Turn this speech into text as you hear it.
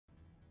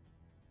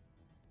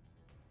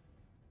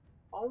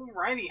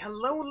Alrighty,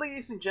 hello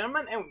ladies and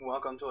gentlemen, and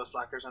welcome to a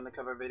Slackers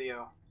Undercover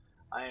video.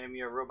 I am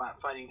your robot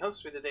fighting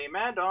host for today,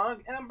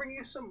 Madog, and I'm bringing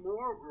you some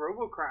more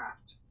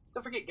Robocraft.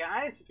 Don't forget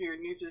guys, if you're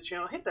new to the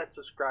channel, hit that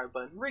subscribe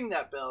button, ring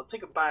that bell,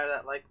 take a bite of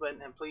that like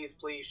button, and please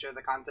share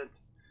the content.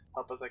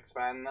 Help us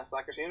expand the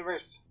Slackers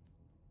universe.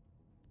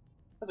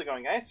 How's it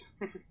going guys?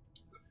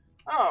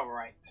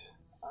 Alright,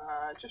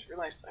 just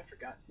realized I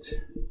forgot.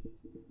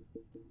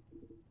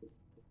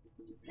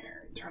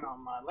 Here, turn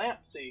on my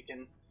lamp so you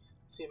can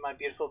see my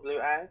beautiful blue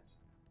eyes.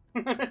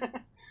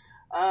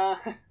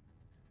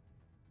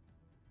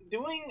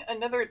 Doing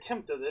another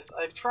attempt of this.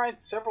 I've tried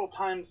several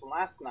times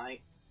last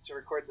night to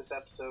record this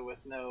episode with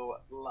no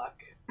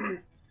luck.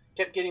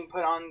 Kept getting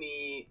put on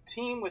the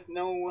team with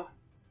no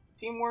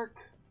teamwork,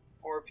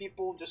 or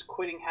people just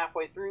quitting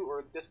halfway through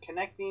or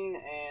disconnecting,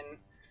 and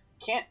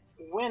can't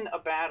win a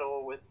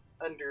battle with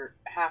under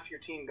half your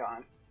team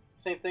gone.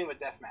 Same thing with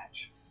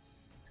deathmatch.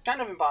 It's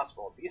kind of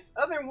impossible. This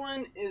other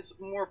one is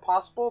more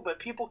possible, but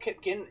people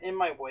kept getting in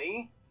my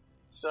way.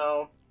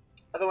 So,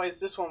 otherwise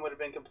this one would have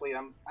been complete.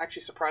 I'm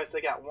actually surprised I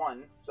got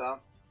one. So,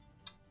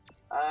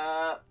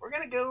 we're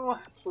going to go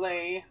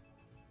play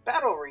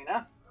Battle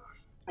Arena.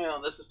 You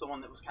know, this is the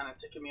one that was kind of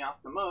ticking me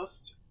off the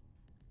most.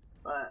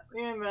 But,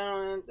 you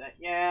know,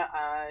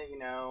 you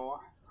know,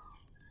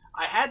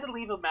 I had to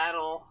leave a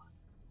battle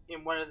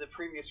in one of the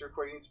previous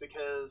recordings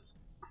because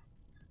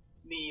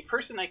the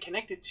person I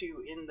connected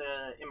to in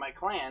my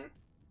clan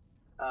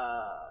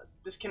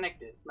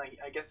disconnected. Like,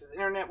 I guess his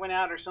internet went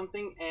out or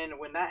something, and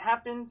when that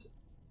happened,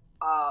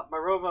 my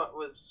robot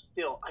was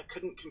still. I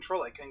couldn't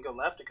control it. I couldn't go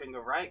left, I couldn't go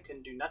right,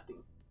 couldn't do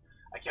nothing.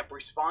 I kept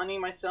respawning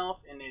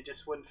myself, and it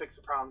just wouldn't fix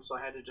the problem, so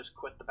I had to just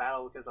quit the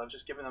battle because I was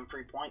just giving them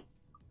free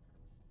points.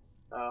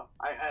 So,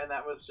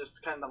 that was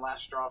just kind of the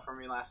last straw for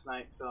me last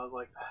night, so I was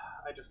like,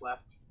 I just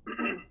left.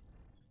 You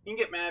can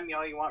get mad at me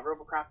all you want,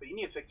 Robocraft, but you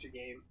need to fix your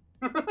game.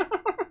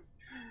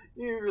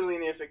 You really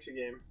need to fix your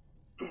game.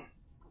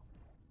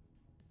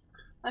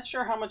 Not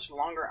sure how much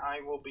longer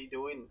I will be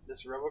doing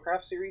this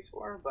Robocraft series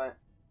for, but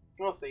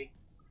we'll see.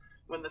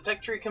 When the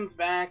tech tree comes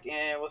back,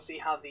 and we'll see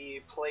how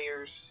the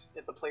players,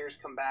 if the players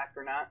come back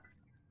or not.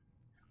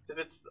 So if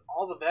it's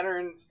all the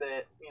veterans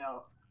that, you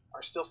know,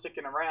 are still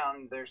sticking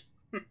around, there's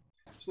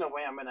no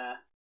way I'm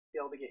gonna be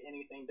able to get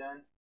anything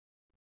done.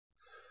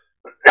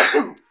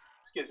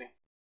 Excuse me.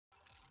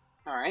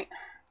 Alright.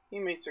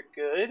 Teammates are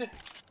good.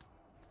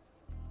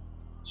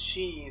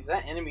 Jeez,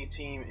 that enemy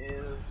team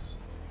is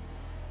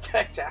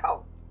decked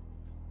out.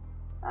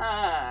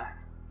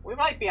 We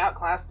might be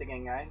outclassed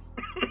again, guys.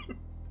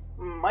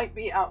 Might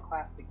be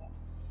outclassed again.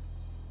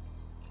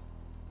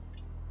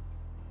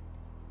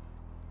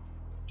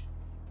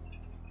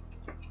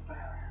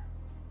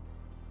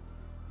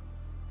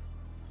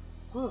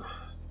 Whew.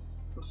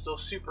 I'm still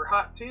super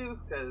hot too,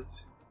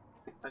 because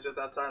I was just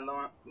outside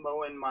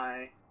mowing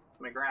my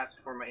grass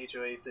before my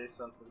HOA says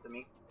something to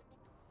me.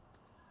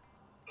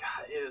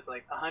 God, it is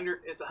like 100.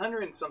 It's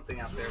 100 and something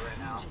out there right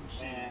now,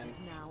 and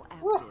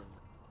whew,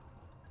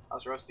 I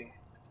was roasting.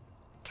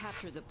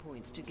 Capture the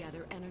points to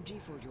gather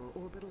energy for your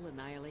orbital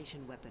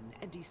annihilation weapon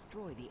and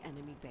destroy the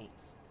enemy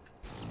base.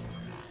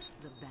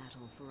 The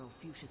battle for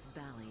Ophusius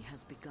Valley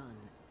has begun.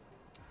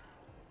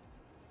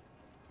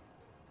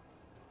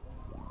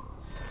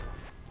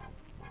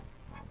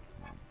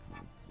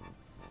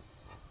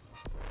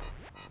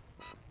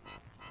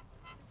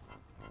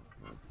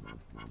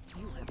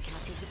 You have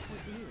captured the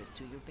point nearest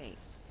to your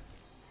base.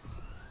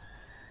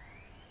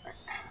 Right,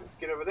 let's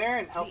get over there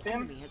and help him. The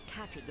enemy has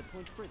captured the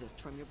point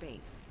furthest from your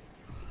base.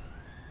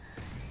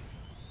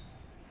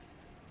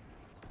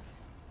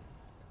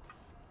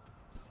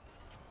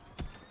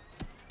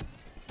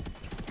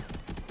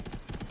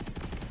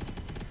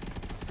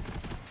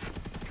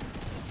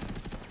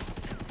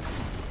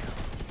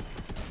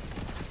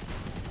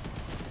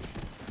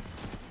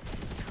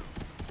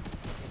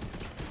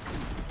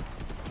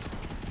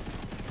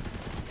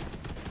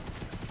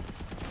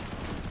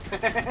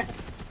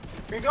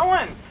 Where you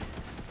going?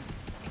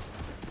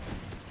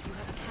 You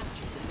have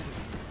captured the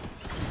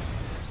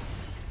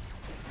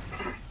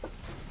middle.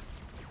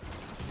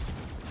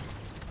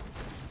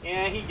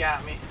 Yeah, he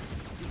got me.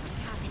 You have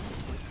captured the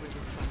point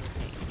furthest from your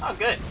base. Oh,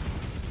 good.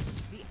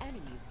 The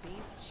enemy's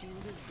base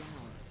shield is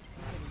down.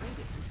 You can raid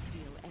it to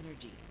steal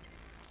energy.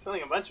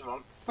 Killing a bunch of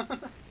them.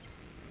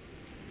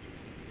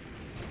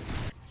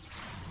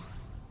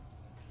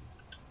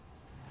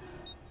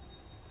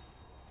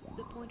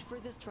 The point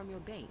furthest from your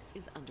base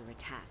is under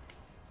attack.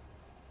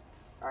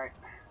 Alright.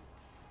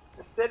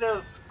 Instead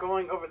of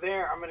going over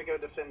there, I'm going to go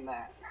defend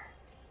that.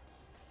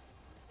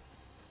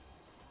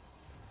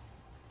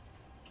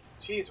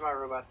 Jeez, my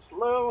robot's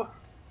slow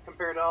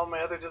compared to all my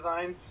other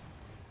designs.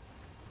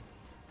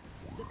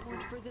 The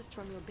point furthest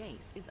from your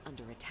base is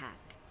under attack.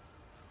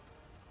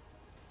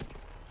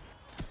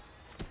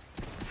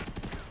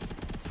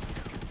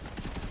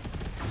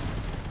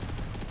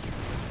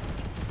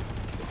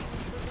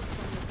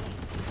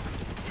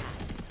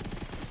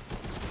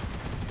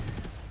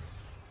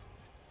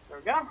 There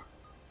we go.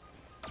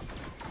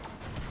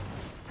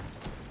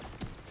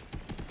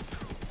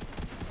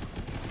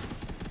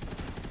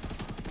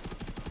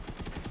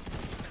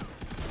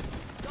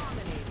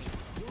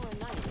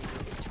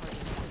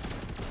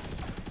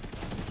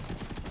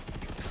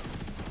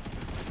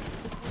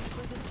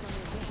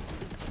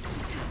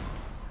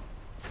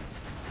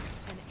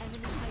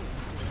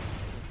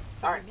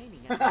 The Alright. remaining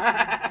enemies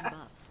have been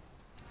buffed.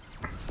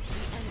 The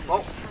enemy Well,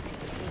 has captured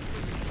the point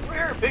furthest.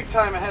 we're big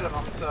time ahead of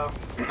them, so.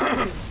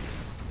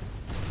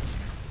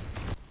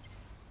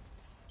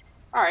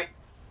 Alright.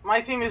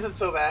 My team isn't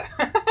so bad.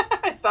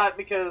 I thought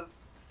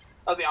because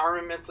of the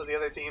armaments of the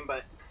other team,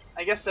 but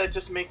I guess that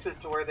just makes it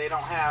to where they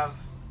don't have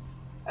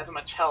as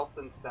much health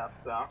and stuff,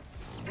 so.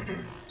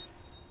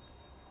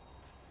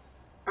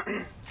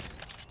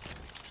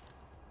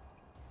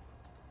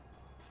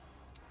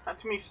 Not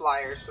too many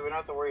flyers, so we don't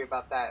have to worry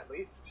about that at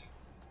least.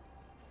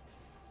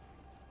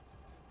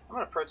 I'm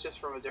going to approach this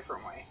from a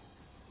different way.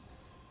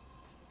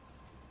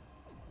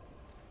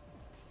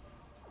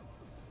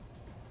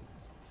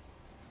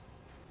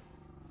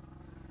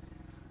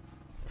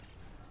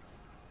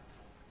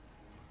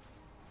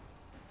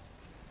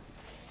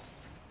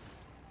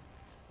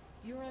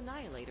 Your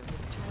annihilator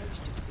is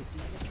charged to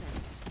 50%.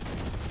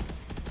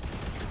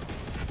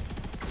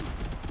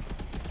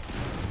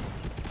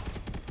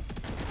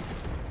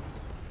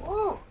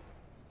 Woo!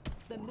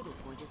 The middle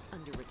point is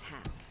under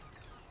attack.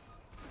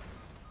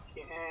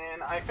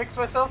 Can I fix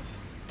myself?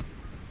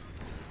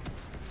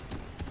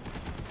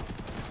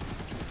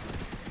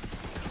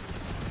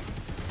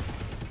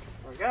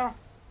 There we go.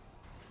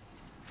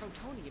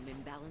 Protonium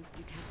imbalance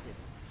detected.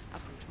 A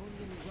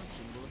protonium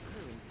eruption will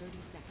occur in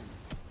 30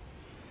 seconds.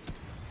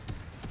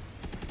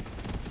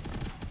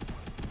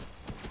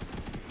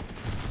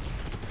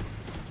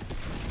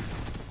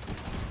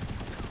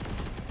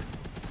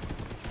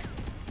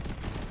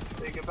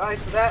 Say goodbye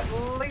to that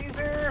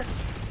laser.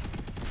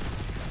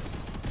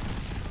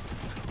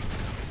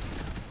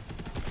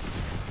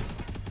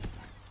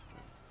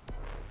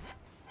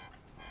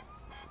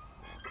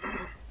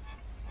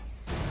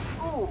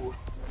 Ooh.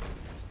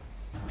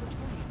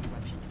 Protonium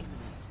eruption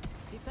imminent.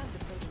 Defend the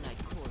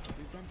protonite core to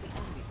prevent the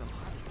enemy from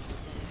harvesting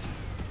its energy.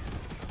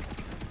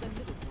 The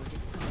middle point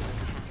is under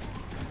attack.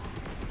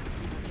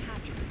 You have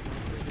captured the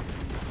point furthest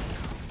from your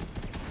base.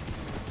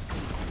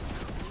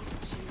 Base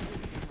shield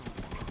is down.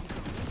 You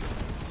can make it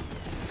to steal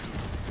energy.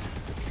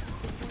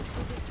 The point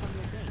furthest from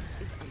your base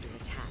is under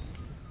attack.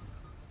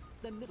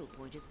 The middle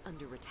point is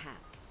under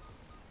attack.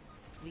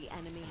 The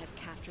enemy has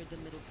captured the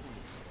middle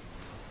point.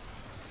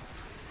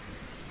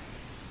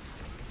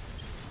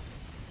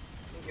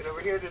 Get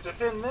over here to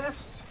defend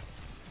this.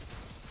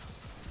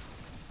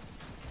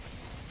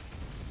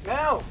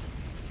 No!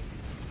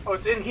 Oh,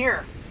 it's in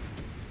here.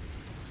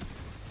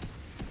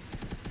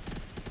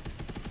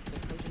 The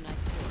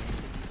protonite core has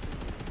been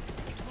destroyed.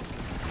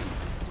 Protonium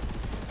is restored.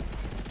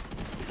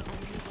 The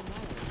enemy's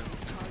annihilator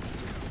is charged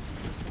to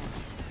 50%.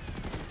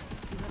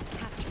 You have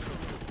captured the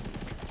middle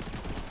point.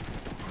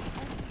 The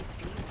enemy's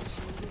base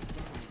shield is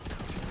down.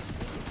 You have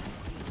made it to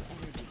steal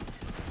energy.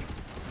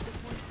 The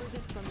point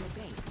furthest from your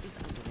base is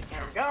under There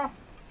attack. we go.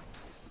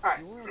 Alright.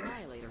 Your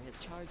annihilator has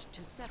charged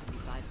to 75%.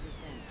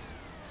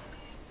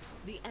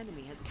 The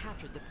enemy has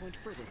captured the point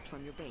furthest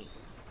from your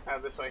base.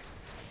 Out this way.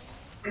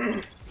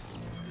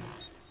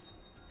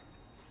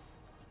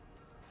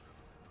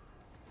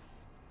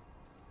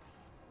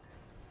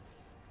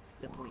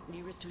 The point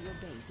nearest to your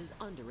base is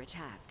under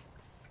attack.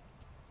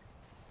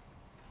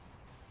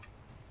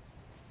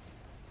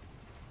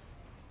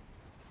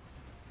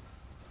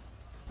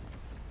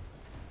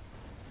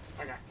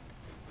 Okay.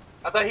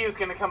 I thought he was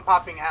gonna come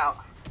popping out.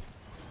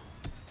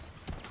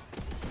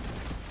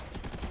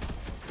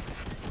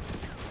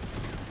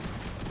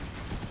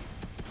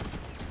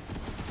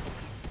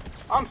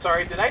 Oh, I'm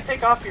sorry, did I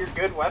take off your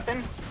good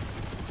weapon?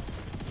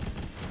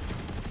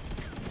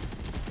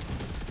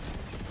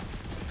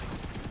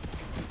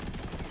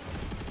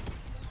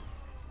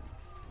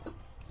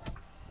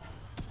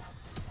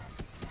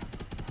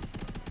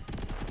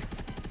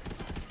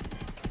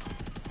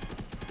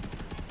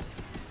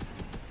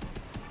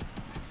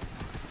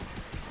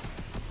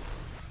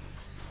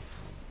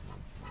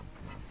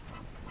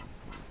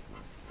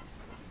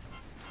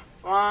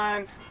 Come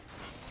on.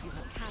 You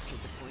have captured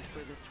the point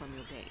furthest from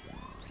your base.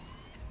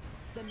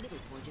 The middle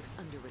point is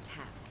under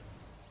attack.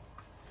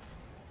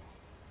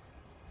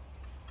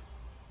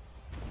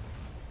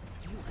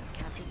 You have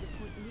captured the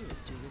point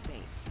nearest to your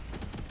base.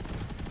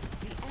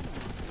 The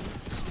enemy's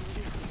base shield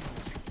is down.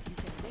 You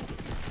can make it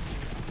to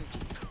steal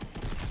energy.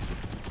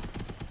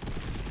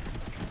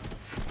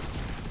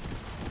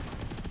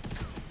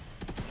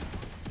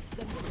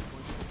 The middle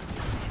point is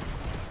under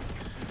attack.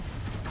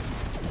 The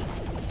enemy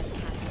has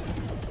captured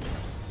the middle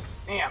point.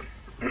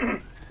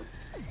 Damn.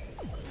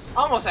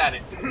 Almost had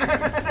it.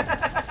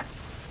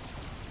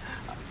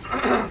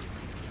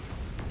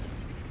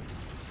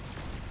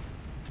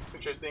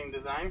 Interesting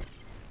design.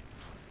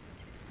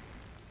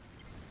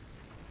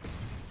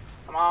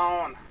 Come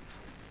on.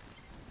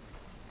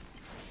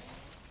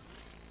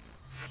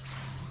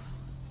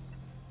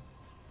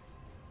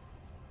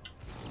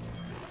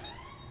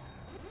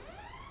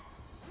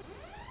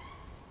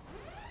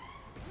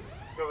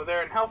 Go over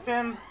there and help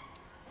him.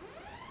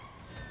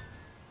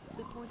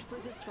 The point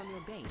furthest from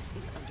your base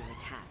is under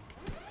attack.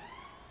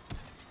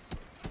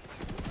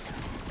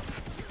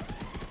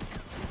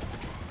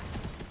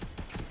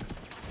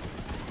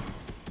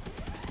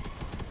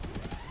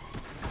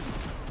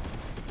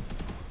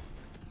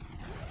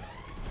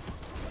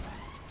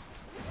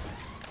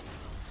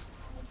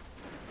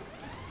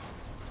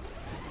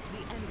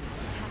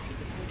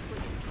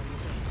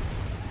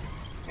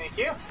 Thank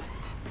you.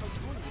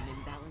 Plutonium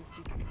imbalance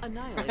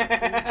annihilator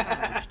fully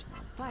charged.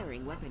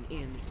 Firing weapon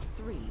in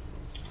 3,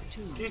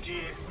 2, GG.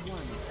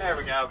 1. There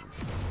we go.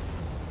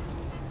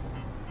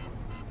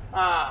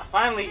 Ah,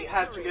 finally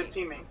had some good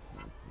teammates.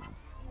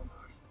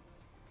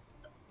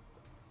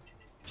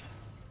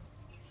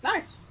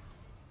 Nice.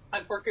 I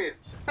had 4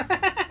 kills.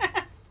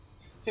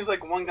 Seems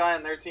like one guy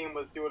on their team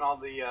was doing all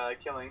the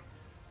killing.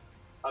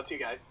 Oh, 2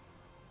 guys.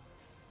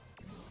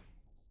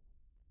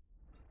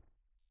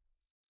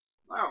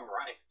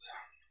 Alright.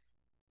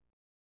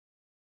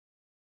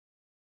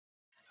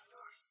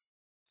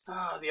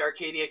 Ah, the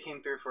Arcadia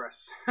came through for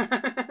us.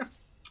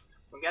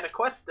 We got a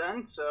quest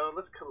done, so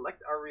let's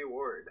collect our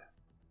reward.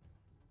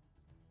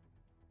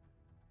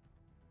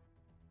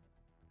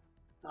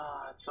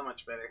 Ah, it's so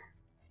much better.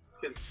 I was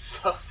getting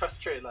so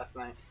frustrated last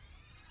night.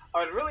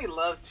 I would really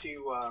love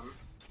to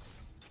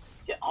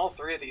get all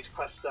 3 of these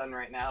quests done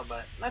right now,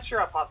 but not sure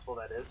how possible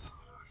that is.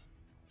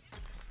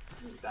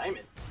 Ooh,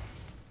 diamond.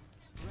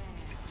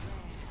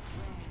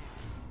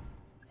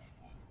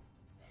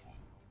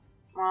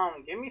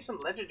 Give me some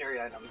legendary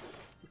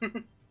items.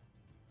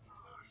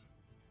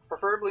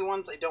 Preferably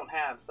ones I don't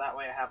have, so that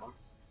way I have them.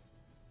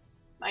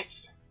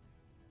 Nice.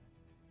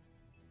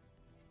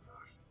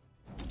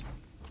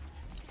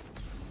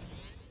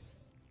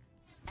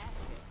 I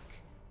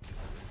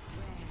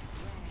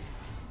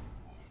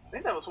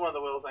think that was one of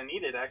the wills I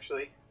needed,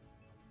 actually.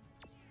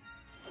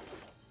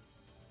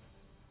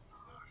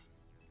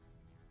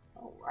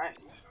 Alright.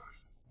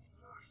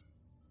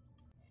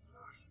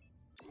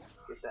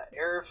 Get that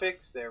error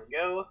fixed. There we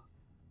go.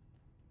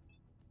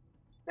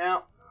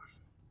 Now.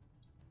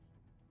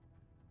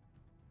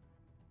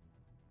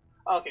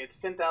 Okay, it's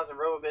 10,000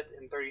 Robobits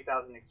and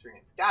 30,000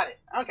 experience. Got it.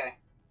 Okay.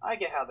 I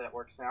get how that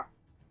works now.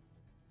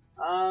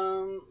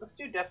 Let's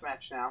do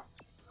deathmatch now.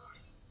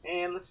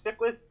 And let's stick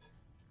with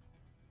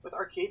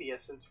Arcadia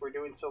since we're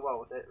doing so well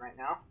with it right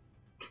now.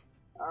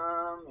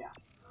 Yeah.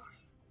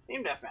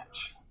 Team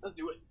deathmatch. Let's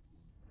do it.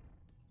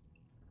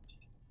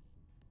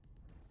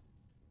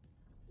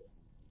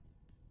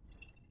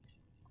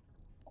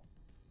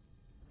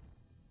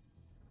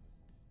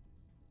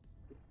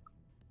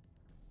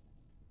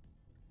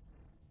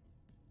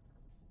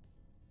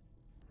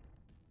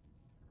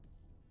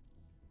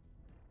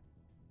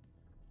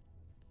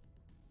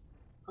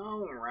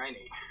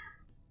 Alrighty.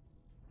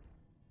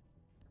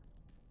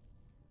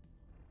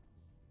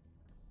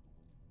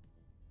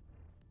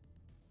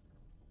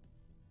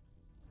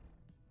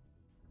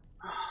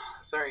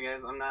 Sorry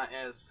guys, I'm not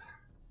as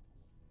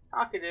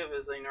talkative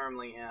as I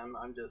normally am.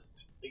 I'm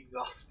just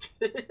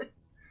exhausted. I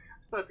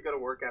still have to go to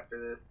work after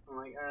this. I'm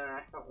like, I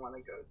don't want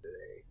to go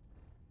today.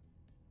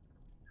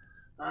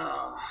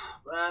 Oh,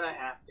 but I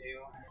have to.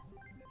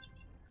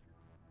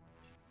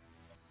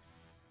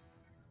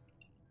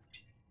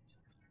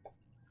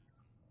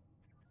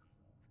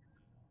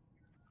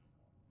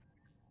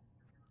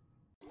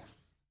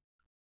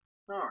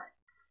 Alright.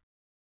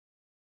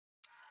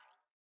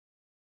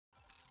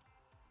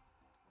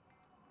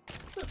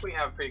 Looks like we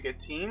have a pretty good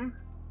team.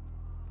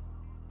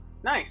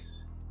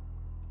 Nice.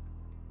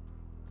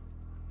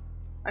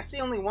 I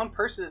see only one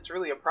person that's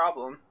really a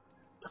problem,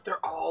 but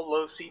they're all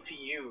low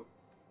CPU.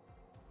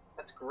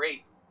 That's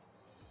great.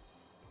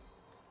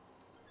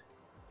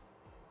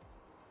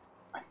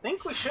 I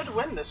think we should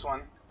win this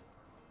one.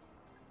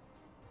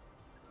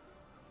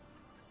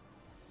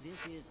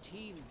 This is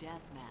Team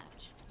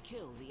Deathmatch.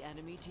 Kill the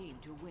enemy team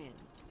to win.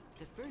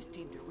 The first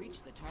team to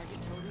reach the target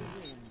total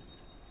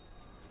wins.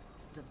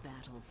 The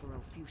battle for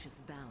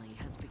Ophusius Valley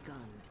has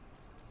begun.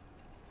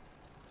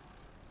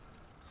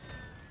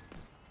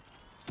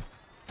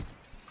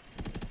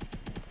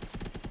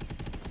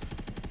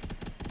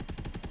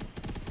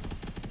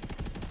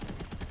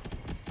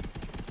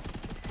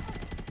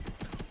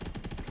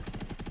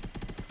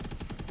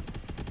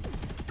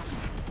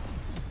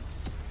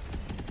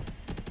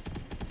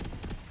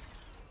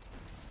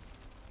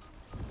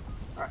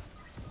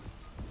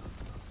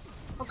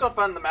 Go up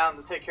on the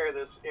mountain to take care of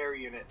this air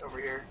unit over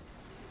here.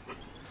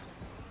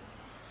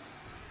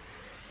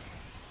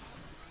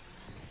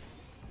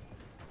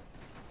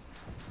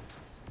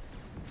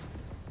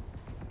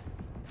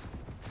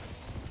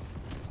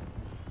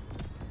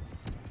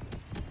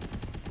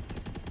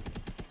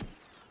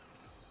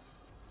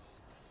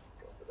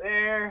 Go over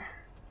there.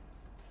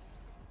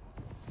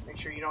 Make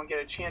sure you don't get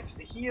a chance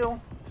to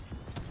heal.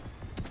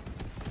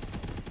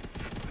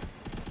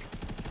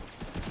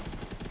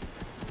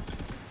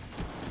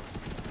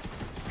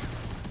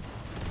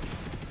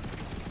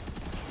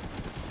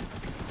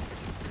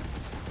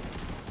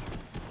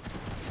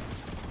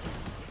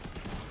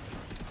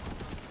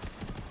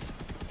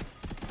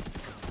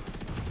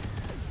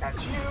 Got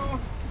you.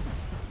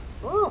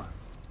 Woo.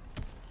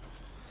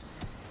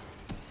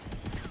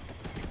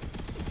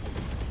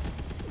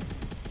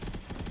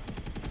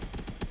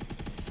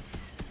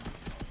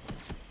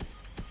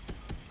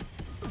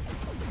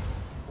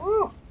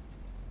 Woo.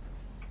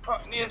 Oh,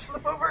 need to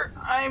flip over.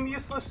 I'm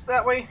useless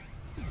that way.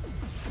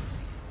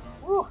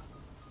 Woo.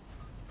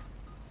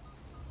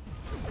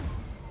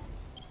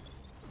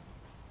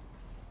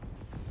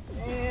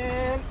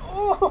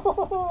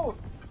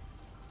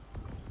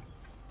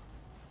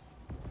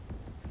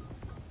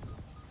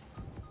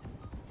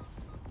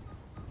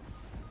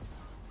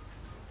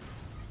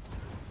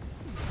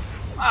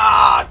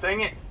 dang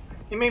it.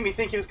 He made me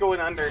think he was going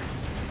under.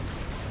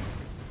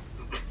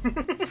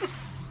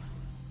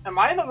 Am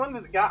I the one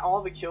that got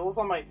all the kills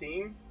on my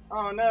team?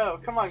 Oh no,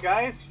 come on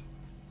guys.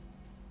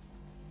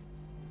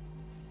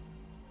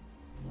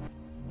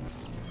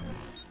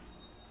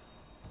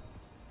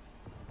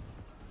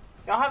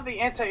 Y'all have the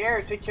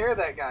anti-air, take care of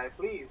that guy,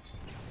 please.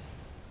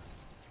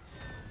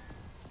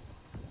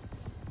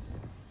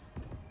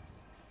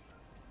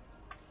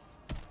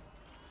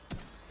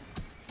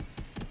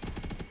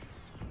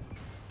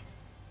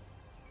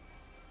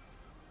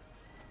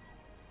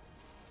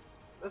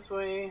 This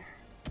way.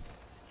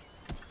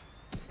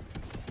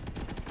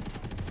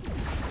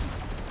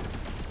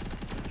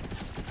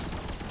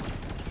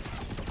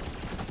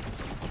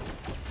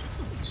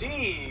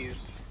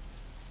 Jeez.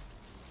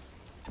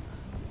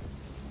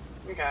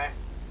 Okay.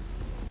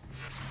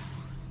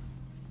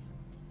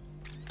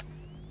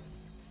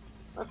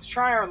 Let's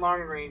try our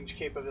long range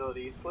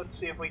capabilities. Let's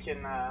see if we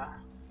can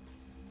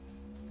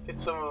get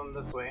some of them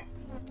this way.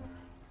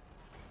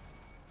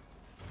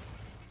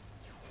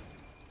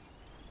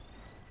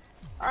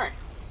 Alright.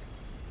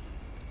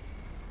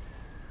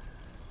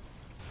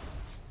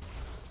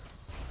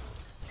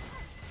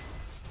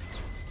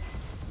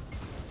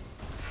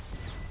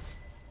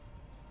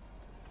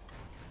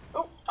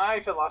 Oh,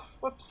 I fell off.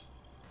 Whoops.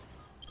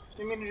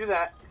 Didn't mean to do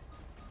that.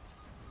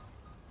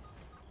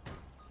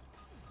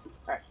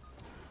 Alright.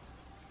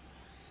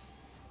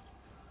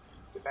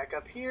 Get back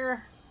up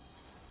here.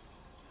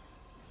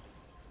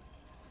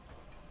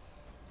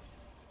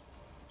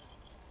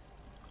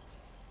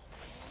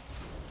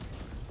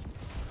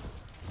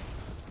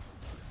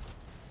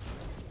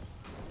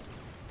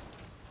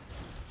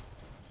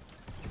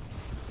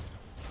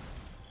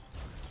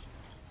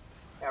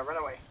 Yeah, run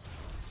away.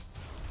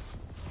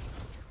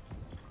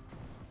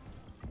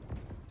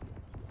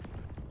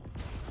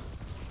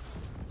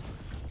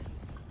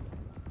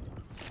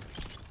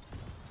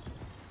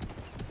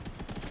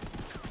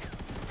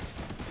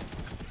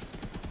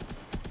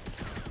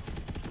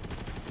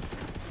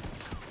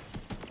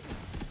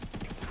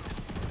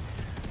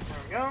 There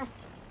we go.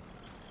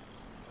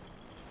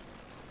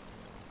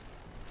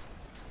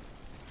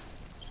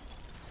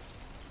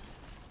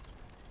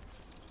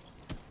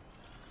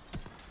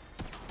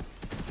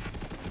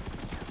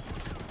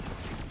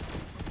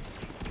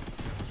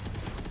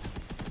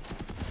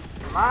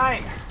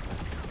 Mine.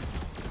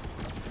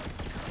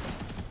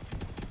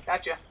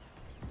 Gotcha.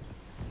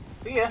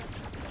 See ya.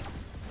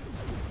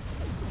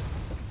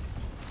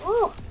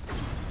 Ooh.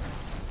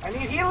 I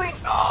need healing.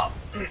 Oh.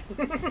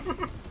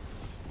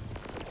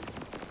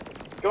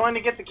 Going to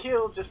get the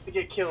kill just to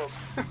get killed.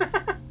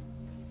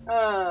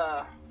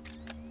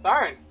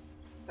 Darn.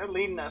 They're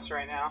leading us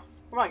right now.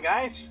 Come on,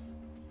 guys.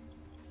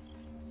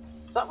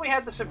 Thought we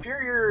had the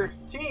superior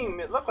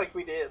team. It looked like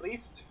we did, at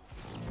least.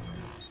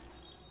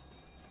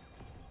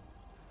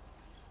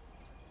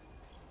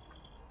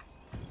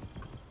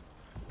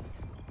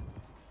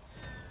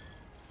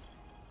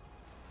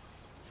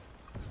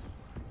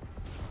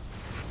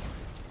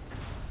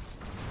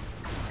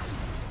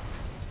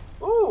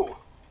 Ooh!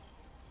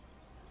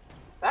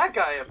 That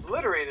guy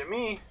obliterated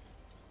me.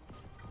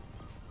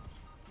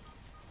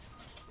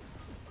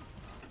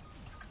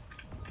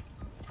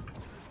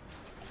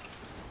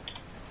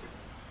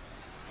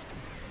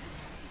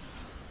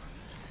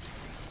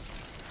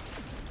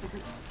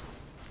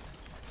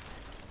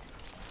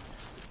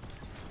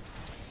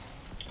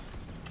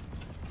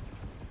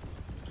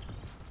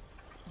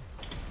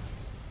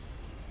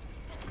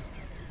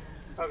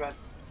 Oh god.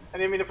 I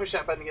didn't mean to push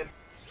that button again.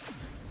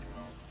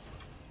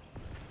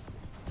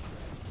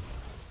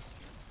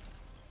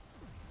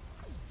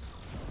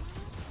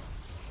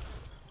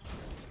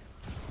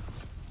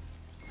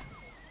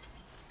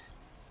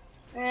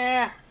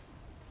 Eh.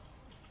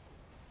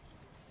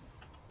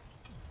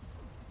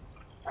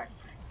 Alright.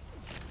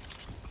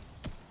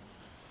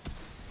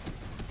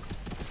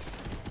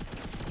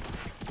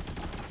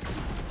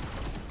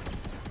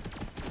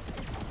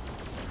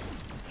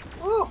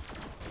 Woo!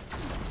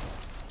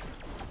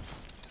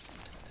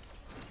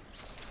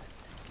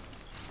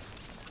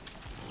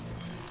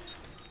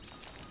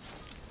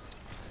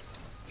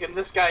 Giving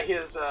this guy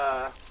his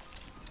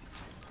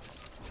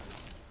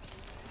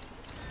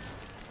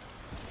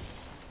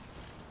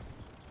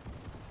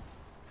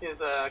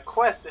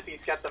quest if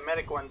he's got the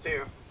medic one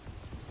too.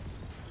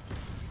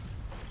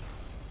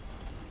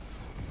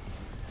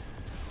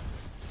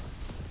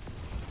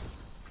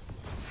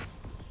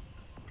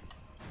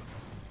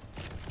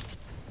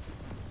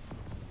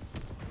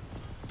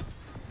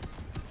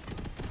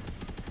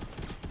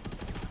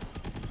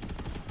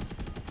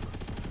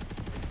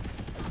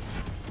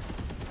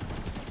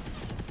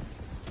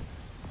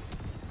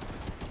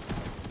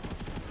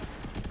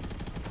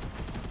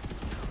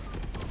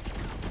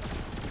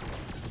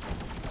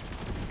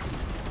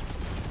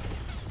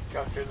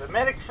 Go through the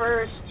medic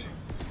first.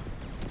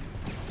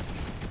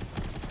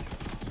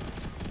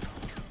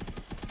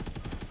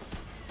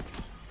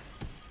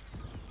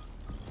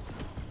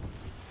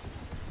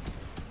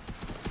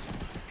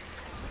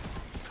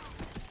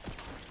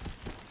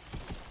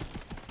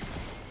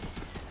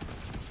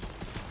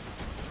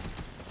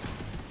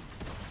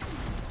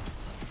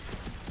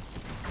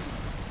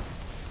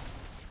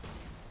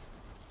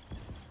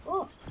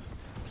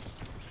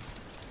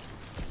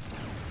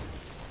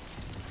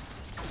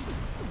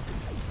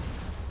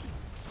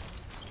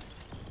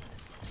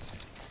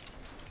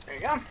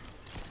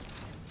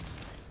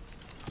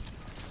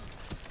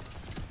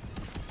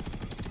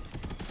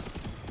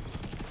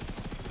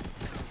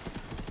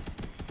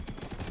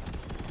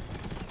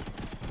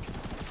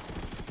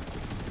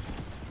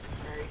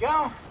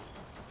 go.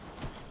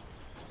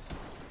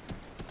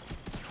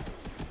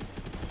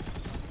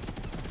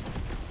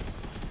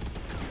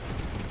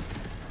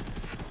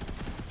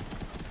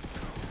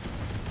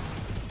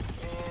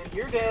 And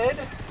you're dead.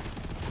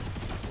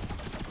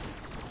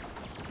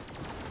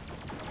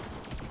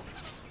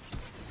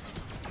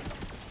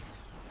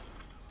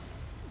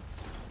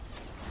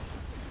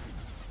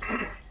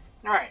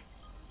 Alright.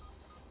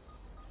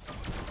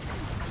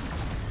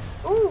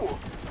 Ooh!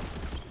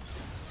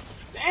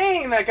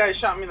 Dang, that guy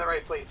shot me in the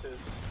right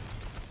places.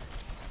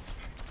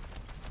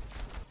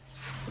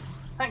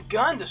 That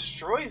gun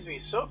destroys me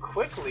so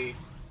quickly.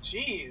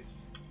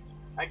 Jeez.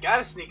 I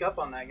gotta sneak up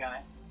on that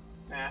guy.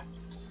 Nah.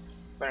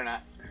 Better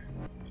not.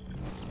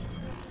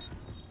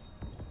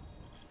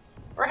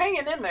 We're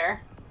hanging in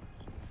there.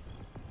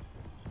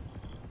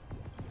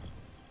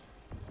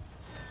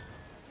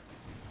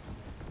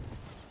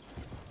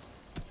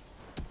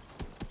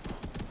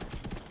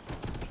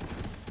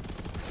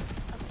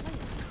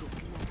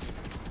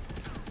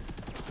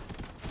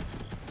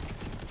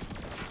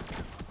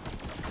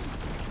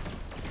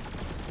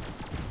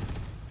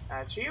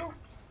 At you.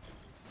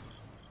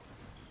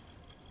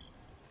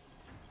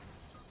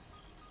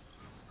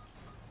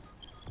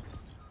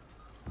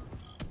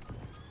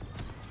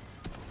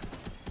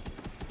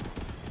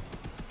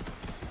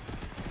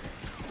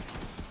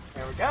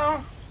 There we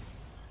go.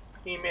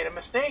 He made a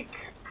mistake.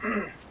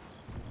 The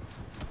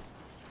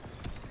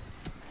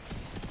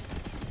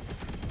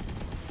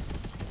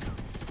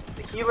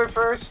healer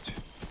first.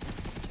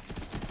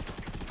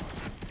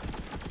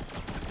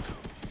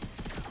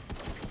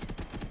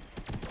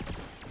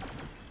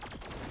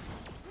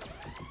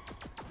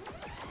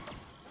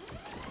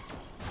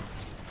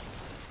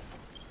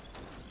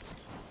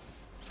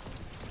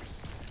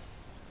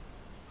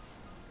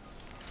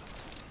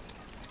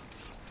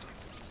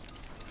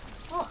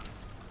 Oh.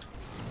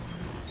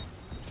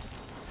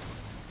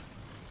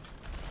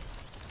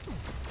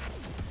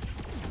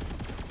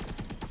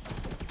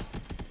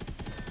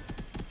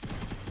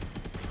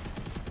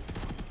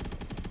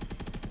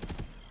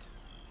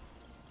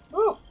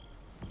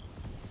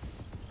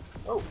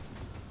 Ooh.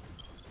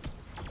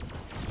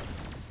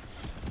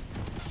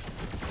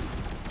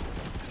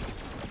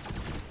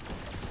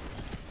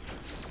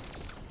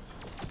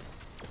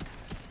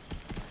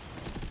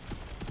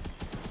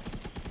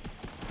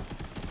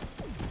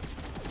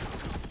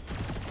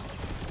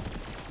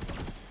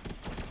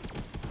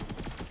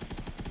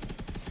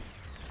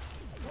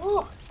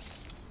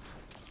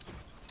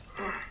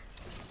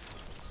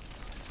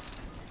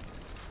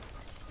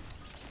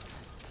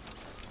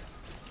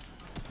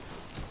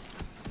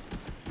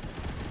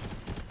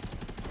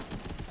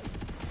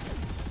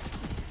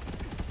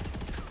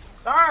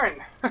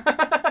 Darn!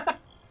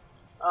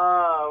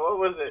 What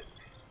was it?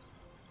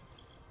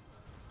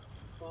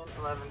 10,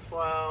 11,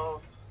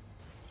 12.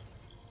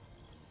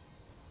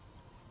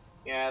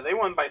 Yeah, they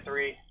won by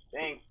 3.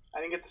 Dang, I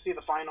didn't get to see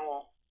the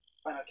final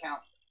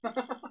count.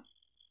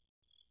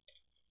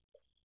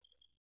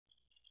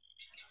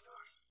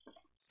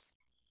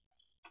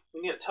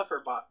 We need a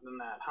tougher bot than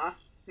that, huh?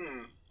 I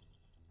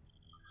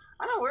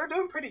know, we were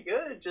doing pretty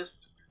good,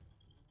 just...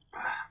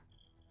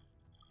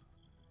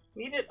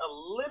 needed a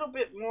little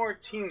bit more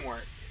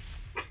teamwork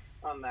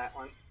on that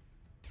one.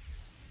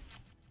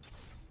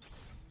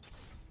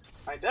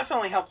 I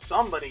definitely helped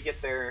somebody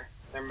get their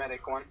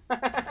medic one.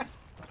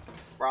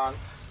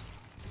 Bronze.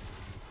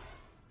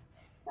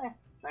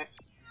 Nice.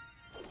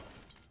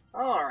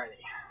 Alrighty.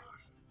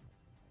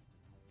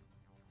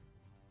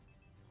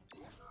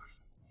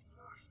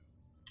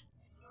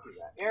 Do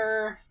that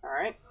error.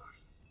 Alright.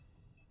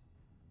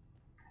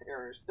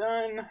 Error's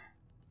done.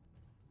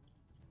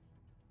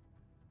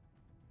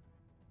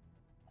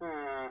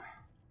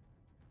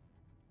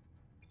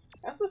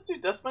 Let's do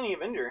Dustbunny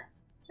Avenger.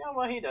 See how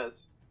well he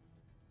does.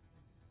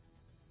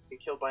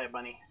 Get killed by a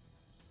bunny.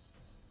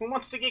 Who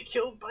wants to get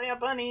killed by a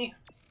bunny?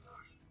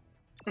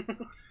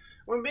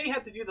 We may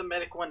have to do the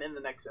medic one in the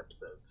next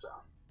episode, so.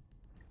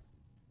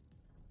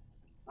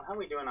 Well, how are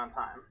we doing on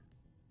time?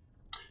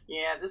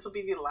 Yeah, this will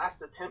be the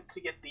last attempt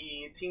to get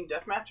the team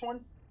deathmatch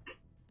one.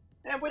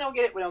 And if we don't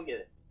get it, we don't get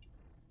it.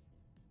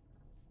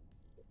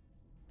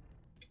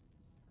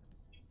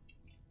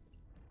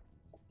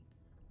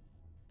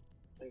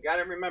 You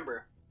gotta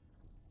remember,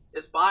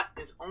 this bot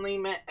is only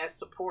meant as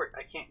support.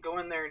 I can't go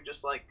in there and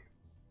just like,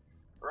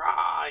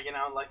 rah, you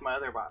know, like my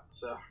other bots,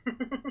 so.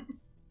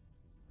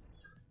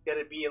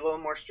 Gotta be a little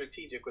more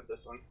strategic with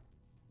this one.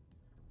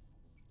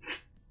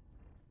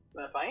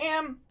 But if I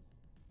am,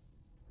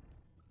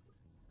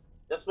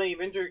 Dustbunny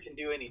Avenger can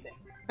do anything.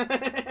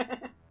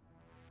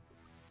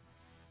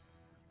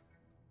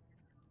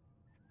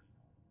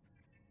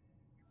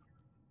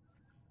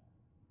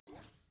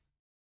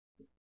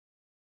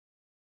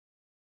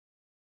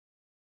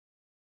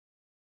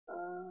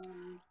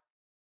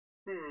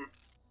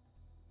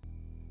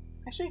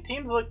 Actually,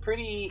 teams look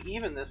pretty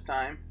even this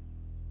time.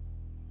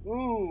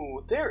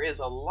 Ooh, there is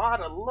a lot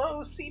of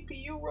low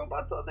CPU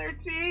robots on their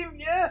team.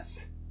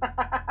 Yes!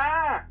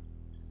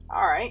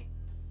 Alright.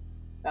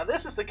 Now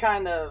this is the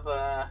kind of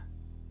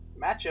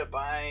matchup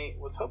I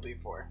was hoping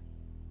for.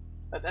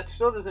 But that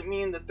still doesn't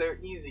mean that they're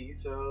easy,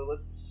 so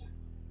let's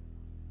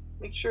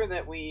make sure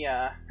that we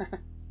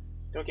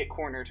don't get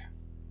cornered.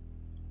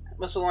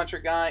 Missile launcher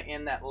guy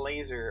and that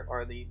laser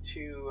are the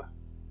two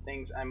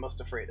things I'm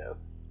most afraid of.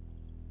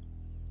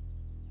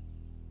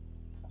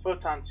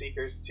 Photon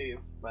seekers too,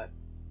 but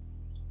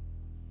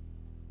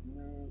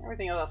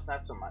everything else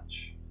not so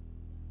much.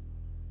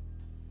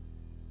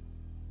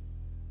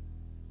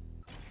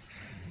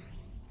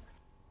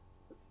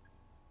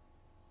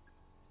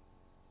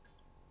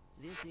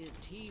 This is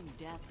team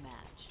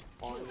deathmatch.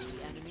 Kill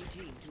the enemy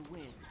team to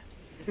win.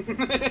 The first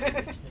to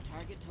reach the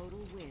target total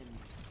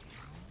wins.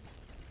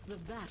 The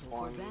battle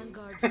for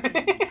Vanguard's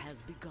win has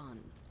begun.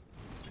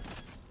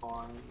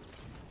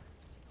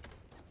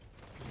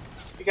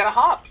 You gotta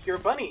hop. You're a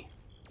bunny.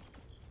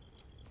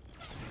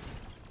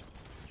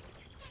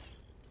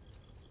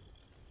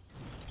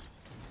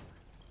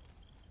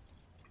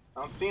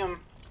 I don't see him.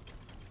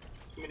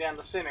 Get me down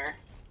the center.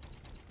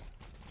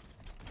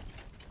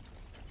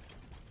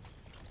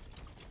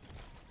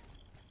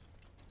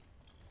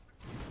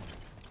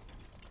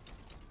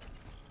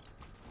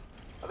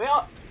 Are they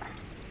all?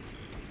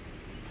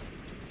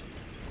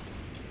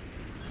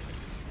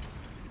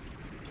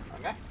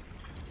 Okay.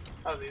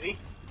 That was easy.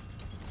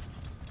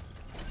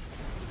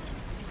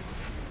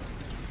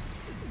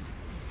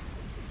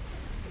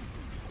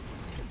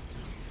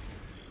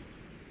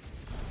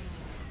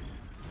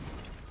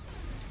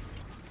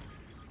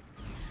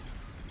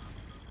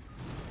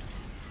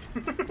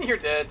 You're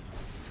dead.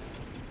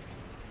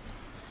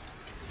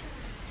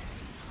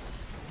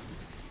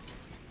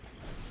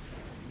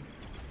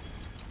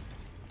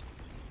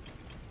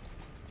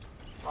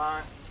 Come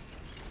on.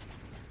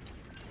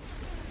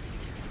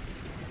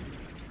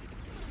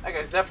 That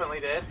guy's definitely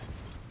dead.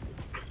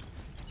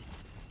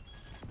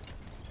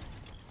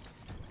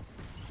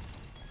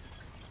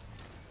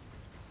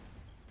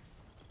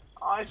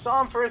 Oh, I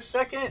saw him for a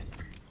second.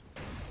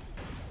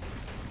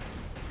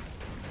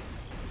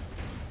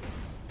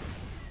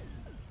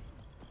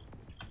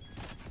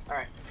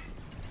 Alright.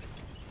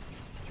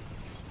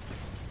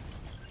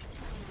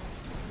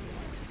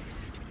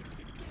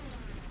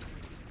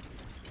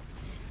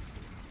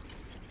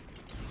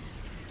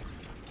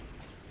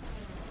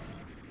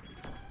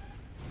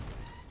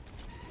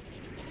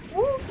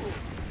 Woo!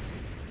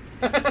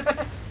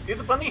 Do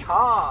the bunny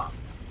hop!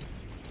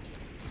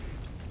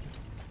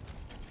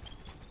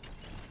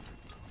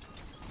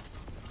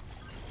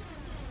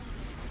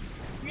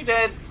 You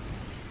dead.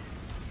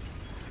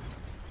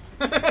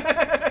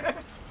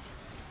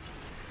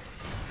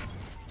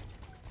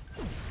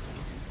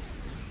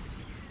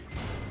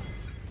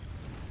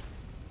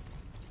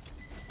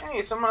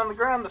 Hey, someone on the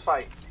ground to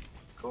fight.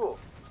 Cool.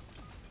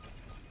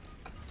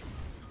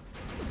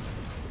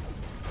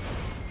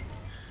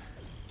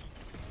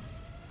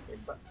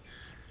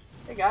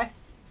 Hey, guy.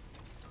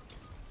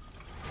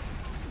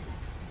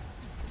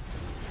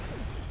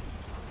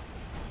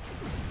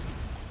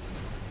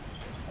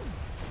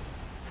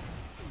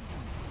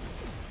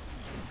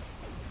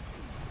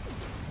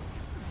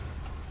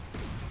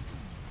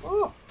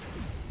 Ooh.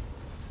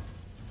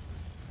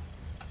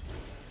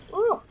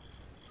 Ooh.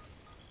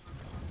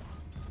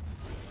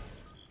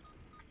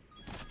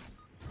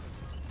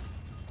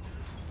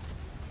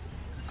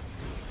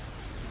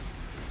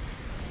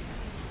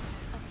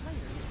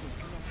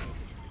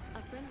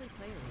 Friendly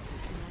player is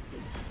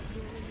disconnected.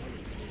 Your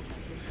remaining team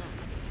has been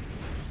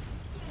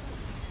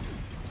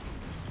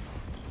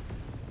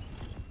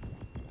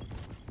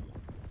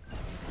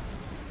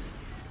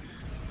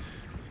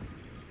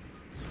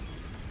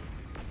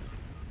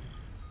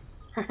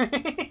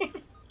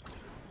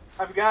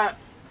dropped.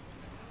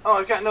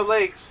 I've got no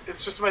legs.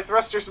 It's just my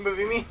thrusters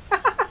moving me.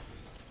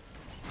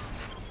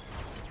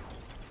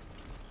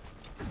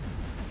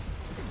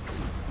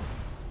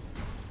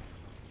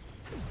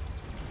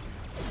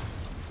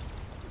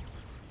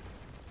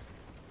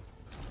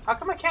 How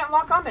come I can't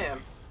lock onto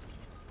him?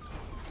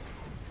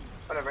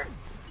 Whatever.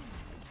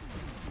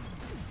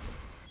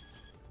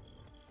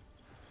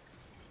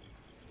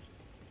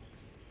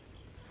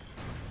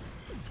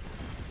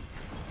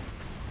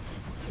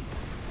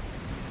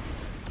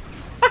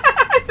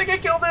 I think I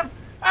killed him!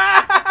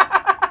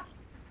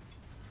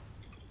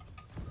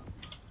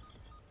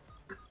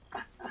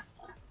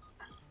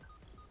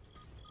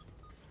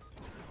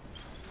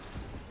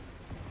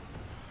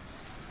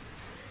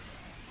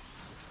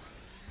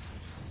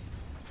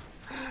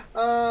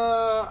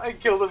 I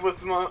killed him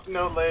with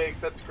no legs.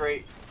 That's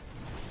great.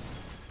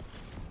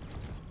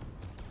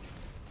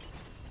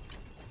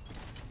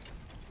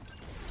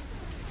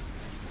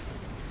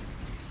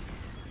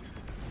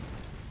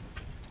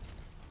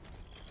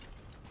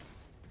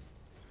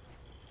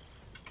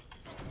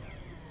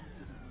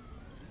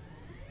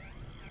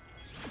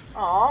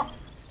 Aw,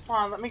 come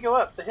on, let me go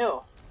up the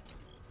hill.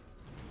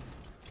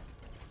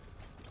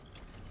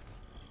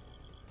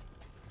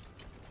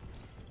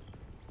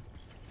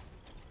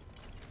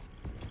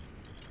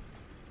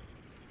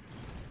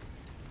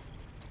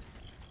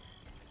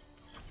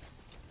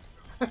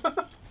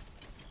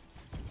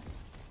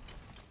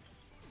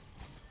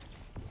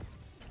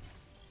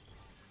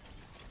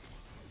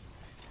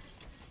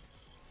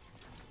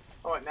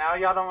 Oh, now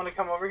y'all don't want to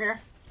come over here?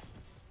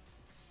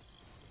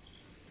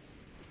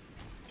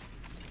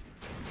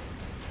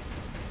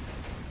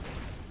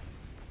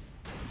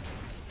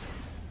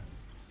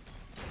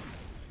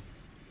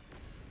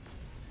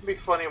 It'd be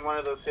funny if one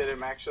of those hit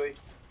him, actually.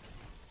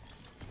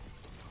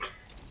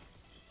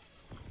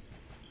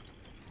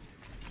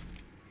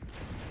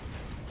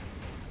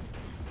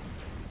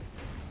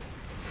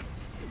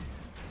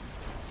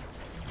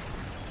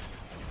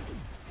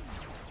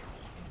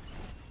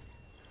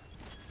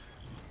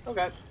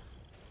 Okay.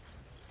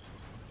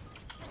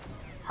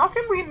 How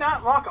can we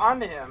not lock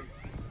onto him?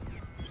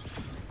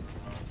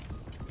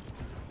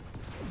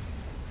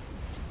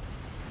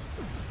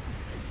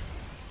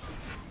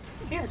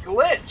 He's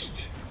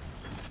glitched.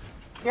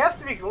 He has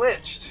to be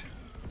glitched.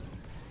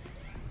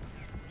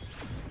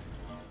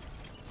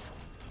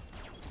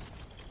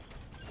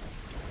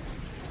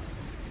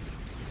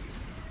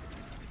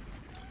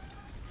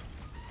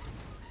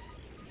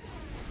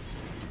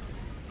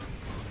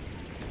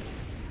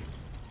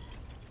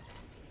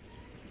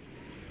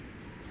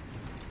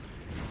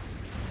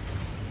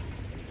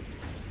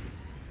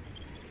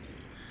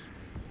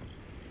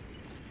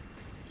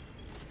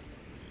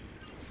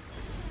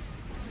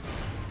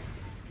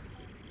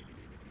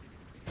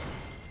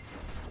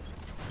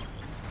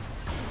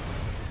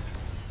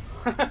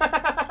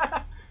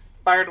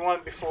 Fired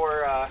one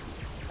before I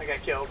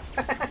got killed.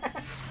 The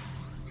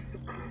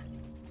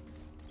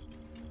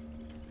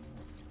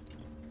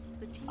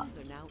teams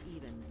are now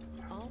even.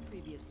 All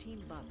previous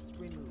team buffs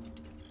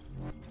removed.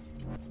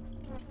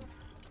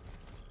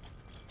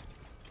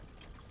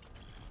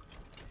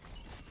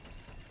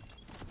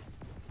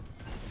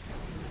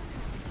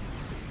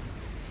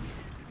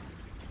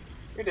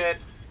 You're dead.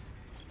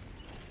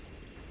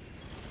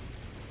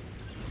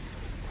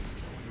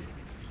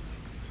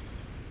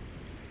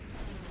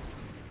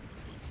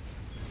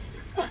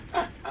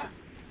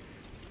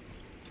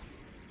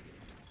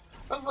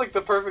 That's like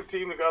the perfect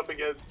team to go up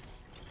against.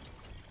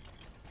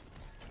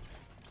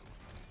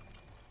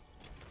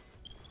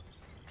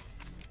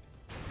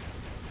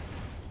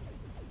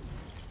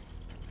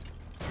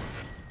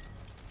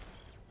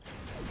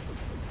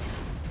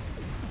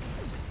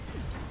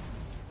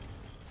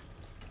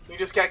 You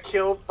just got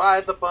killed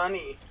by the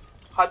bunny.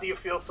 How do you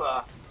feel,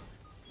 sir?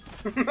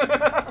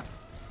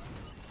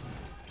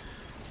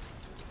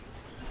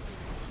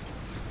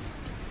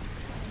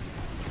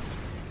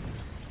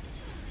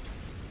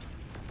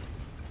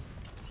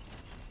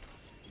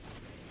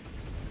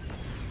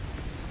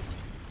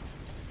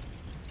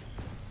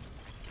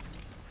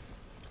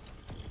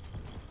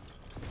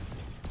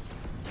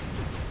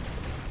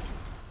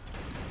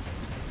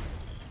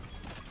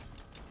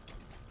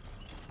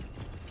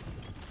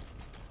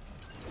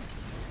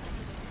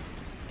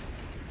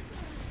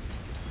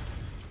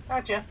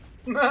 Gotcha.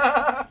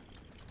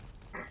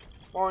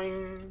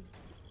 Boing.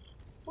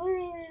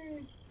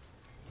 Boing.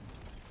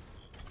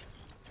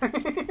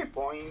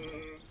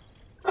 Boing.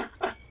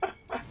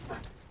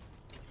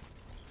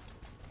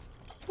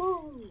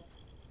 Woo.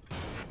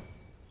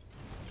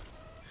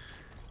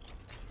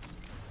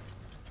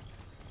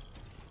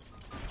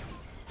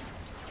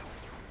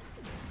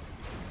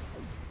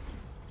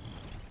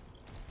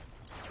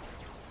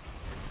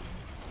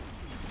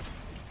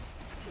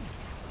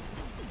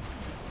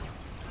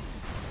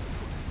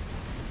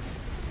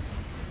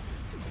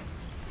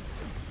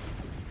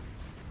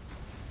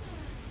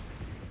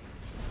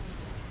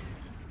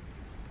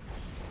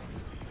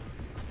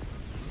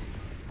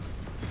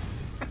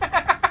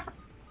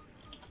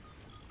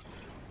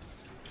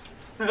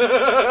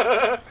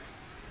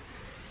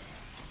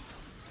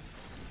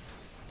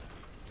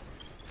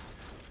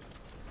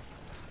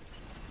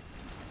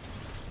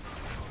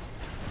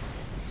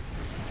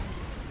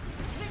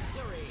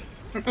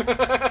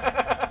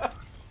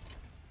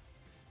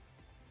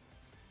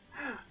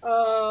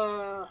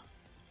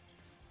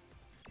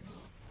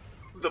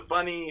 The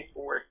bunny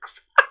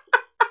works.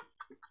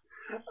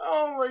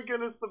 Oh my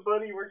goodness, the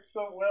bunny works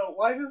so well.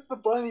 Why does the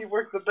bunny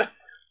work the best?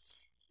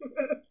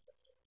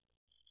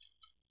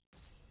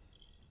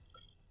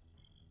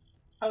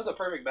 That was a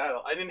perfect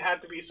battle. I didn't have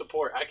to be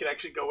support. I could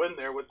actually go in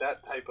there with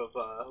that type of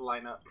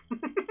lineup.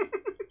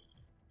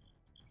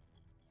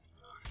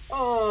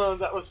 Oh,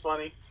 that was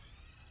funny.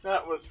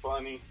 That was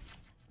funny.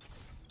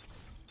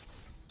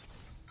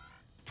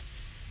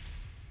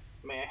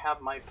 May I have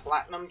my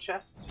platinum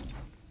chest?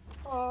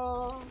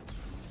 Oh.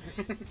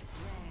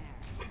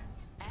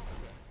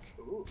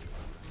 Ooh.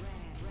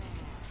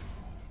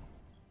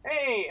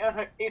 Hey,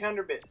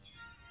 800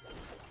 bits.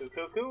 Cool,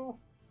 cool, cool.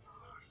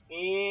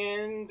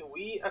 And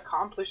we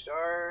accomplished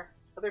our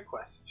other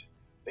quest.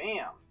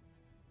 Bam.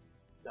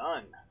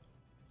 Done.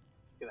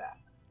 Look at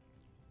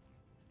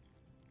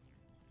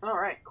that.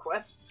 Alright,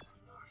 quests.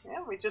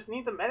 Yeah, we just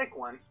need the medic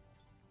one.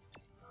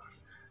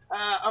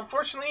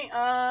 Unfortunately,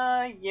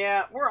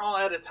 yeah, we're all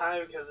out of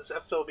time because this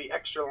episode will be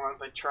extra long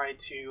if I try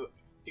to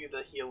do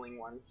the healing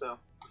one. So,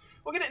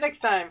 we'll get it next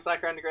time,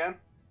 Slacker Underground.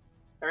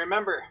 And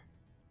remember,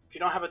 if you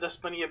don't have a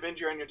Dustbunny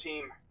Avenger on your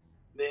team,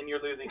 then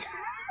you're losing.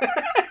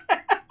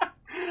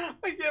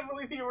 I can't believe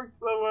believe he worked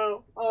so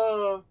well.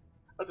 Oh,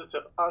 I'll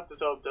have to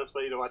tell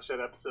Dustbunny to watch that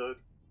episode.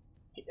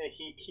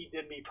 He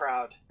did me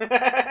proud.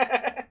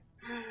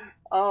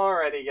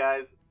 Alrighty,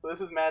 guys.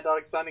 This is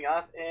Madog signing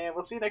off, and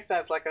we'll see you next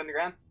time, Slack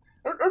Underground.